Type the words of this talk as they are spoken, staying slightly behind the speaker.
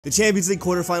The Champions League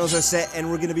quarterfinals are set, and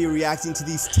we're going to be reacting to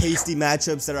these tasty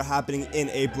matchups that are happening in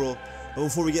April. But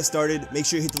before we get started, make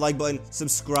sure you hit the like button,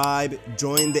 subscribe,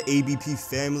 join the ABP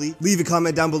family. Leave a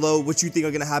comment down below what you think are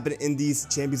going to happen in these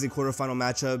Champions League quarterfinal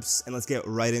matchups, and let's get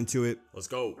right into it. Let's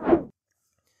go.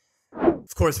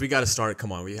 Of course, we got to start.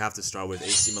 Come on, we have to start with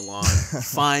AC Milan.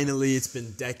 Finally, it's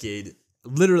been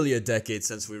literally a decade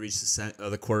since we reached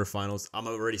the quarterfinals. I'm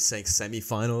already saying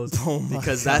semifinals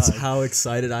because that's how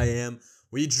excited I am.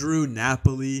 We drew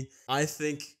Napoli. I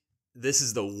think this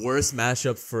is the worst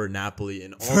matchup for Napoli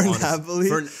in all honesty. Napoli?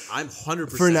 I'm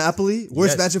 100%. For Napoli?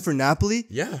 Worst matchup for Napoli?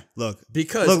 Yeah. Look.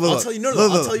 Because I'll tell you.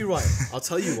 I'll tell you why. I'll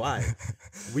tell you why.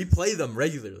 We play them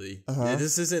regularly.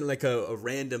 This isn't like a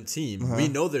random team. We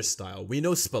know their style. We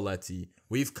know Spalletti.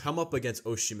 We've come up against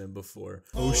Osimhen before.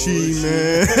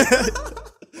 Osimhen.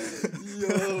 Yo,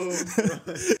 bro.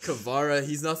 Kvara,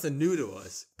 he's nothing new to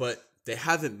us. But they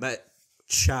haven't met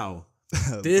Chow.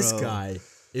 This guy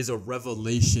is a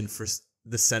revelation for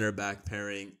the center back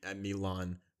pairing at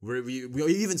Milan. We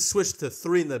even switched to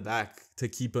 3 in the back to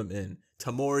keep him in.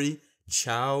 Tamori,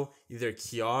 Chow, either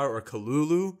Kiar or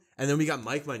Kalulu. And then we got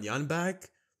Mike Maignan back.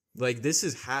 Like, this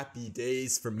is happy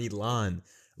days for Milan.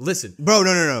 Listen. Bro,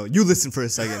 no. You listen for a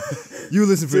second.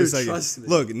 Trust me.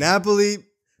 Look, Napoli,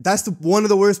 that's one of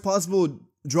the worst possible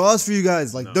draws for you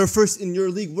guys. Like, they're first in your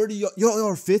league. Where do y'all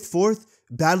are 5th, 4th?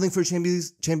 Battling for a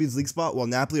Champions League spot while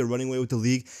Napoli are running away with the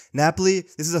league. Napoli,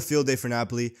 this is a field day for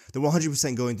Napoli. They're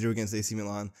 100% going through against AC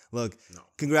Milan. Look,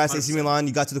 congrats 100%. AC Milan.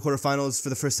 You got to the quarterfinals for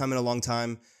the first time in a long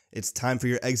time. It's time for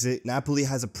your exit. Napoli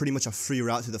has pretty much a free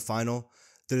route to the final.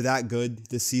 They're that good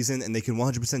this season, and they can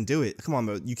 100% do it. Come on,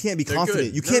 bro. You can't be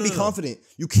confident. Good. You can't be confident.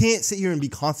 You can't sit here and be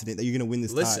confident that you're going to win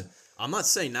this Listen, tie. I'm not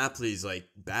saying Napoli's like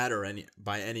bad or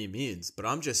by any means, but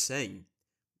I'm just saying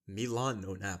Milan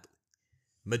know Napoli.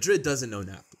 Madrid doesn't know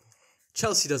Napoli.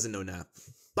 Chelsea doesn't know Napoli.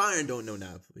 Bayern don't know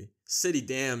Napoli. City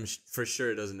for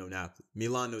sure doesn't know Napoli.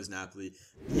 Milan knows Napoli.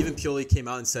 Even Pioli came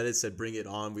out and said, bring it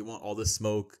on. We want all the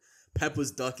smoke. Pep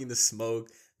was ducking the smoke.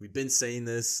 We've been saying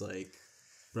this, like,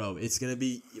 bro, it's going to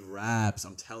be raps.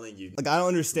 I'm telling you. Like, I don't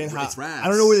understand how. It's raps. I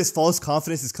don't know where this false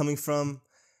confidence is coming from.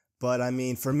 But, I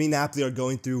mean, for me, Napoli are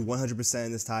going through 100%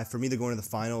 in this tie. For me, they're going to the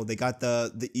final. They got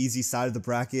the easy side of the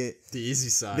bracket. The easy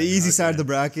side. The easy side of the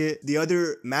bracket. The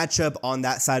other matchup on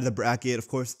that side of the bracket, of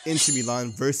course, Inter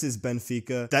Milan versus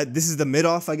Benfica. This is the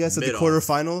mid-off, I guess, of the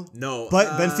quarterfinal. No. But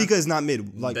Benfica is not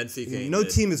mid. Like, Benfica ain't no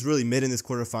mid. team is really mid in this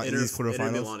quarterfinal.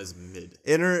 Inter Milan is mid.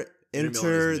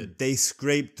 Inter, they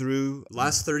scraped through.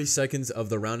 Last 30 seconds of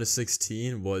the round of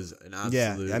 16 was an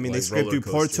absolute I mean, they scraped through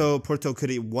Porto. Porto could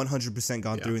have 100%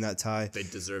 gone through in that tie. They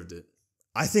deserved it.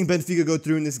 I think Benfica go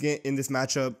through in this game, in this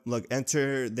matchup. Look,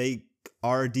 Inter, they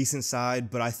are a decent side,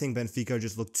 but I think Benfica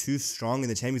just look too strong in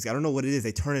the Champions League. I don't know what it is.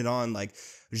 They turn it on. Like,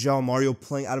 João Mario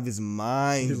playing out of his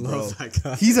mind, bro. That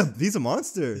guy. He's a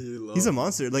monster. He's a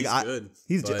monster. Like,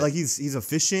 he's good. He's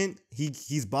efficient.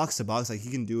 He's box to box. Like, he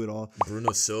can do it all.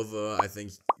 Bruno Silva, I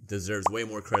think, deserves way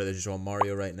more credit than João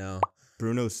Mario right now.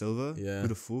 Bruno Silva? Yeah. Who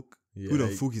the fuck? Yeah, who the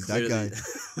fuck is that guy?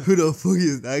 Who the fuck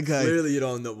is that guy? Clearly, you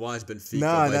don't watch Benfica.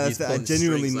 Nah, that's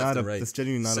genuinely not a. Right. That's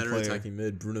genuinely not a player. Center attacking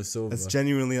mid, Bruno Silva. That's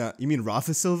genuinely not. You mean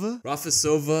Rafa Silva? Rafa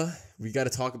Silva. We got to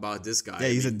talk about this guy. Yeah,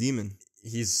 he's a demon.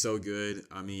 He's so good.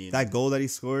 I mean, that goal that he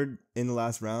scored in the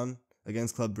last round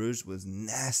against Club Brugge was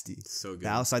nasty. So good. The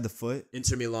outside the foot.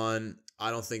 Inter Milan.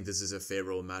 I don't think this is a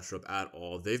favorable matchup at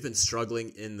all. They've been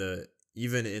struggling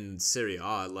even in Serie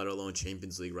A, let alone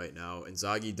Champions League right now.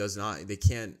 Inzaghi they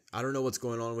can't, I don't know what's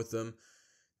going on with them.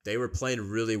 They were playing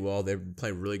really well. They were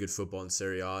playing really good football in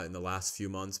Serie A in the last few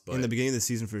months. But in the beginning of the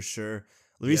season, for sure.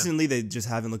 Recently, they just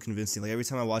haven't looked convincing. Like, every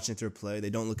time I watch Inter play,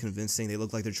 they don't look convincing. They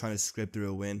look like they're trying to scrape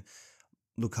through a win.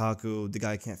 Lukaku, the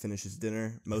guy can't finish his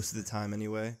dinner most of the time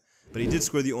anyway. But he did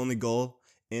score the only goal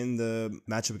in the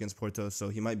matchup against Porto, so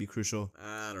he might be crucial.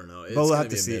 I don't know. But we'll have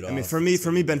to see. I mean, for me,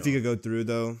 Benfica go through,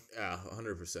 though. Yeah,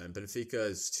 100%. Benfica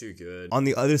is too good. On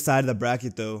the other side of the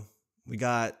bracket, though, we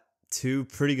got 2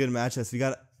 pretty good matchups. We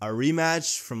got a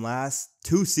rematch from last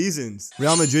 2 seasons.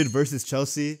 Real Madrid versus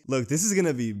Chelsea. Look, this is going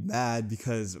to be bad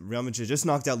because Real Madrid just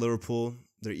knocked out Liverpool.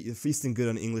 They're feasting good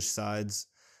on English sides.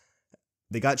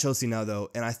 They got Chelsea now, though,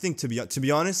 and I think, to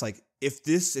be honest, like,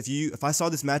 if I saw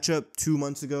this matchup 2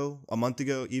 months ago, a month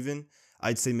ago even,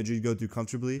 I'd say Madrid go through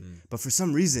comfortably. But for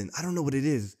some reason, I don't know what it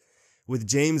is. With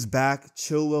James back,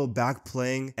 Chilwell back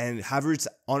playing, and Havertz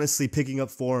honestly picking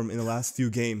up form in the last few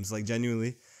games, like,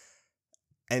 genuinely.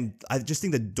 And I just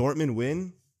think the Dortmund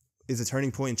win is a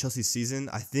turning point in Chelsea's season.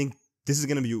 I think this is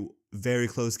going to be a very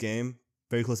close game,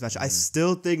 very close match. I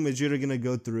still think Madrid are going to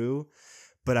go through.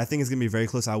 But I think it's going to be very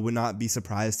close. I would not be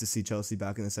surprised to see Chelsea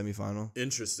back in the semifinal.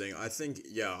 Interesting. I think,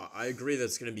 yeah, I agree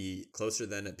that's going to be closer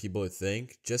than people would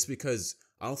think, just because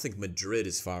I don't think Madrid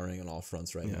is firing on all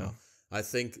fronts right now. I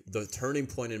think the turning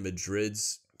point in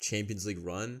Madrid's Champions League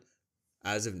run,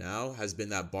 as of now, has been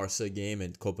that Barca game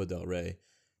in Copa del Rey.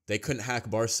 They couldn't hack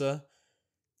Barca,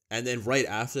 and then right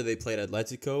after they played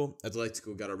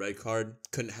Atletico got a red card,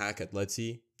 couldn't hack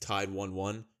Atleti, tied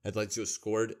 1-1. Atletico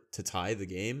scored to tie the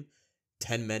game.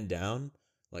 10 men down.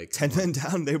 Like 10 men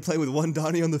down? They were playing with one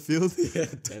Donny on the field? Yeah,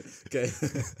 10. Okay.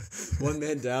 1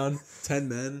 man down, 10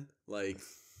 men. Like,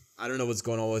 I don't know what's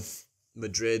going on with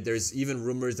Madrid. There's even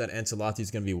rumors that Ancelotti is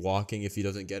going to be walking if he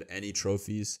doesn't get any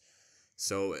trophies.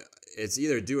 So it's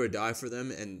either do or die for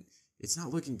them, and it's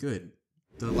not looking good.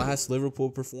 The last Liverpool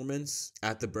performance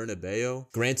at the Bernabeu,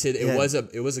 granted,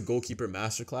 it was a goalkeeper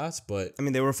masterclass, but I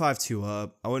mean, they were 5-2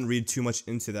 up. I wouldn't read too much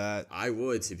into that. I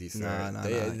would, to be fair.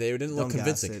 They didn't Don't look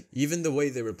convincing. Even the way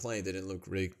they were playing, they didn't look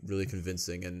really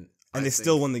convincing, and they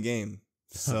still won the game.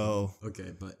 So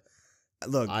okay, but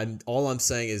look, all I'm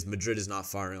saying is Madrid is not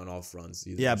firing on all fronts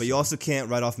either. Yeah, but you also can't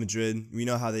write off Madrid. We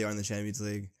know how they are in the Champions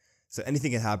League. So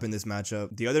anything can happen this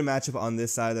matchup. The other matchup on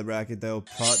this side of the bracket, though,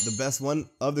 the best one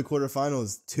of the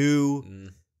quarterfinals. Two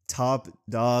top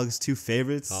dogs, two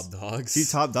favorites. Top dogs. Two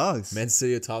top dogs. Man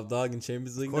City a top dog in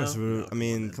Champions League. Of course,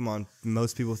 now? come on.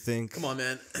 Most people think. Come on,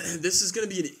 man. This is gonna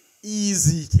be an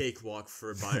easy cakewalk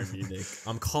for Bayern Munich.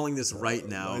 I'm calling this right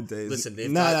now. Listen,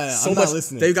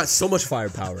 they've got so much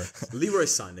firepower. Leroy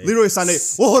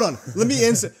Sané. Well, hold on. Let me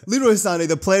answer. Leroy Sané,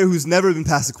 the player who's never been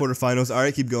past the quarterfinals. All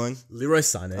right, keep going. Leroy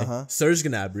Sané. Serge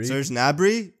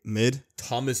Gnabry. Mid.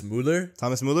 Thomas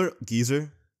Müller.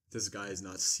 Geezer. This guy is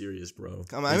not serious, bro.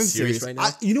 Come on, I'm serious right now.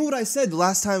 You know what I said the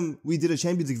last time we did a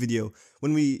Champions League video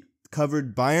when we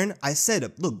covered Bayern? I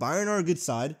said, look, Bayern are a good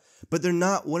side, but they're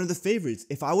not one of the favorites.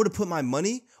 If I were to put my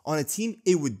money on a team,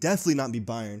 it would definitely not be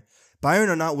Bayern. Bayern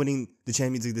are not winning the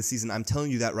Champions League this season. I'm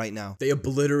telling you that right now. They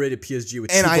obliterated PSG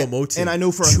with Choupo-Moting. And I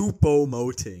know for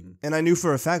Choupo-Moting. And I knew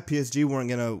for a fact PSG weren't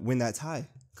gonna win that tie.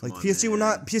 PSG were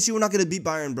not gonna beat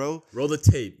Bayern, bro. Roll the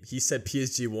tape. He said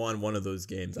PSG won one of those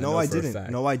games. No, I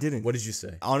didn't. What did you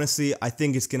say? Honestly, I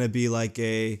think it's gonna be like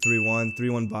a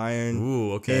 3-1 Bayern.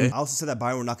 Ooh, okay. And I also said that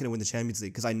Bayern were not gonna win the Champions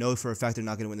League because I know for a fact they're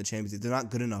not gonna win the Champions League. They're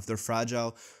not good enough. They're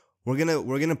fragile. We're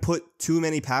gonna put too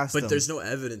many past them. But there's no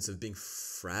evidence of being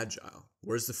fragile.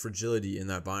 Where's the fragility in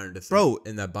that Bayern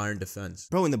defense?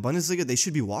 Bro, in the Bundesliga, they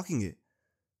should be walking it.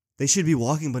 They should be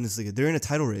walking Bundesliga. They're in a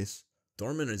title race.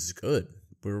 Dortmund is good.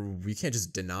 We can't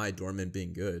just deny Dortmund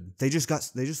being good. They just got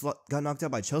knocked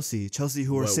out by Chelsea. Chelsea,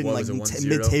 who are sitting like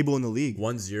mid-table in the league.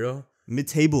 1-0?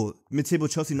 Mid-table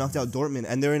Chelsea knocked out Dortmund,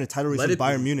 and they're in a title race with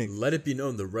Bayern Munich. Let it be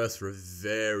known the refs were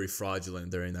very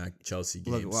fraudulent during that Chelsea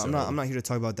game. Look, well, I'm not here to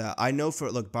talk about that. I know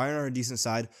Bayern are a decent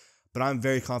side, but I'm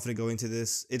very confident going to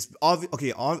this. It's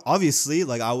obviously,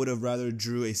 like, I would have rather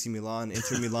drew AC Milan,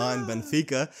 Inter Milan,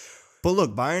 Benfica. But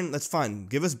look, Bayern, that's fine.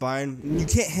 Give us Bayern. You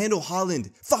can't handle Haaland.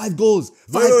 5 goals.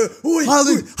 Haaland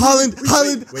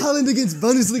against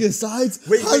Bundesliga sides.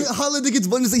 Haaland against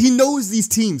Bundesliga. He knows these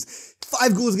teams.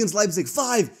 5 goals against Leipzig.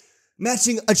 5.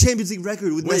 Matching a Champions League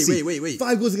record with Messi. Wait.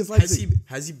 5 goals against Leipzig.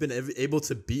 Has he been able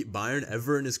to beat Bayern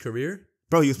ever in his career?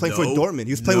 Bro, he was playing for Dortmund.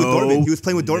 He was playing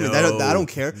with Dortmund. I don't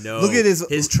care. Look at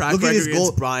his track record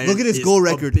against Bayern. Look at his goal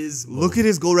record. Abysmal. Look at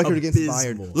his goal record against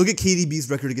Bayern. Look at KDB's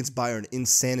record against Bayern.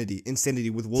 Insanity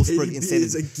with Wolfsburg. KDB insanity.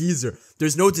 Is a geezer.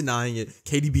 There's no denying it.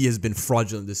 KDB has been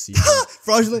fraudulent this season.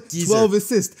 Fraudulent. Geezer. 12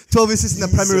 assists in the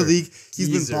Premier League. He's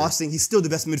been bossing. He's still the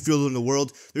best midfielder in the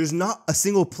world. There's not a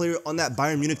single player on that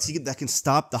Bayern Munich team that can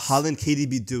stop the Haaland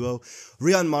KDB duo.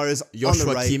 Riyad Mahrez on the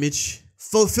right. Kimmich.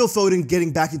 Phil Foden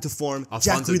getting back into form. Alphonso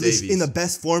Jack Grealish Davies. in the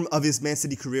best form of his Man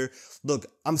City career. Look,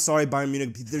 I'm sorry, Bayern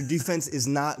Munich. Their defense is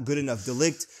not good enough. De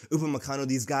Ligt, Upamecano,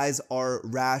 these guys are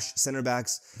rash center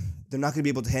backs. They're not going to be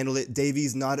able to handle it.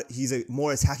 Davies, he's a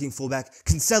more attacking fullback.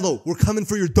 Cancelo, we're coming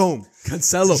for your dome.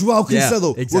 Cancelo. Joao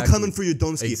Cancelo, exactly. We're coming for your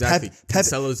dome ski. Exactly.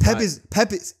 Pep's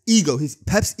ego.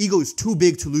 Pep's ego is too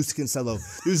big to lose to Cancelo.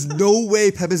 There's no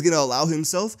way Pep is going to allow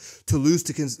himself to lose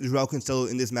to Joao Cancelo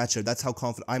in this matchup. That's how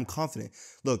confident I'm confident.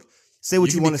 Look, say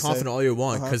what you want to say. You can be confident all you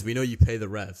want because we know you pay the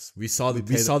refs. We saw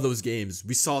those games.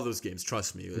 We saw those games.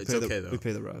 Trust me. It's okay though. We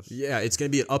pay the refs. Yeah, it's going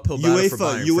to be an uphill battle for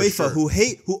Bayern. UEFA,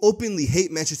 who openly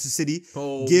hate Manchester City,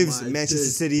 gives Manchester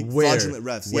City fraudulent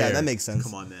refs. Yeah, that makes sense.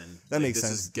 Come on, man. That makes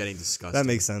sense. This is getting disgusting. That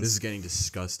makes sense. This is getting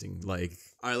disgusting. Like,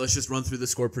 all right, let's just run through the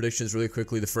score predictions really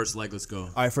quickly. The first leg, let's go.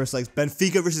 All right, first leg.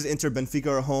 Benfica versus Inter. Benfica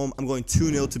are home. I'm going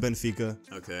 2-0 to Benfica.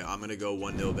 Okay, I'm going to go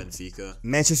 1-0 Benfica.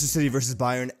 Manchester City versus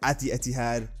Bayern at the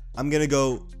Etihad. I'm going to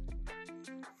go...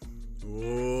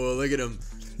 Oh, look at him.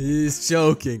 He's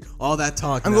joking. All that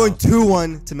talk. I'm going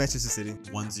 2-1 to Manchester City.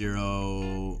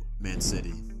 1-0 Man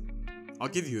City. I'll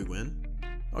give you a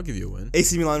win.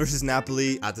 AC Milan versus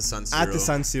Napoli At the San Siro. at the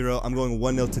San Siro. I'm going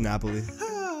 1-0 to Napoli.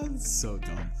 So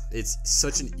dumb. It's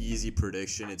such an easy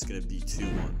prediction. It's going to be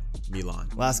 2-1 Milan.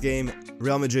 Last game,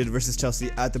 Real Madrid versus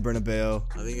Chelsea at the Bernabeu.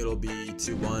 I think it'll be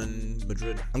 2-1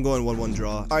 Madrid. I'm going 1-1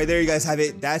 draw. All right, there you guys have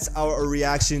it. That's our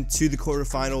reaction to the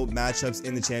quarterfinal matchups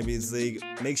in the Champions League.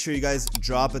 Make sure you guys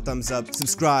drop a thumbs up.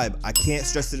 Subscribe. I can't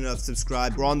stress it enough.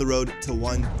 Subscribe. We're on the road to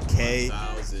 1K.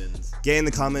 1,000. Get in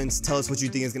the comments. Tell us what you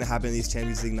think is going to happen in these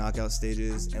Champions League knockout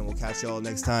stages. And we'll catch y'all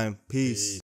next time. Peace.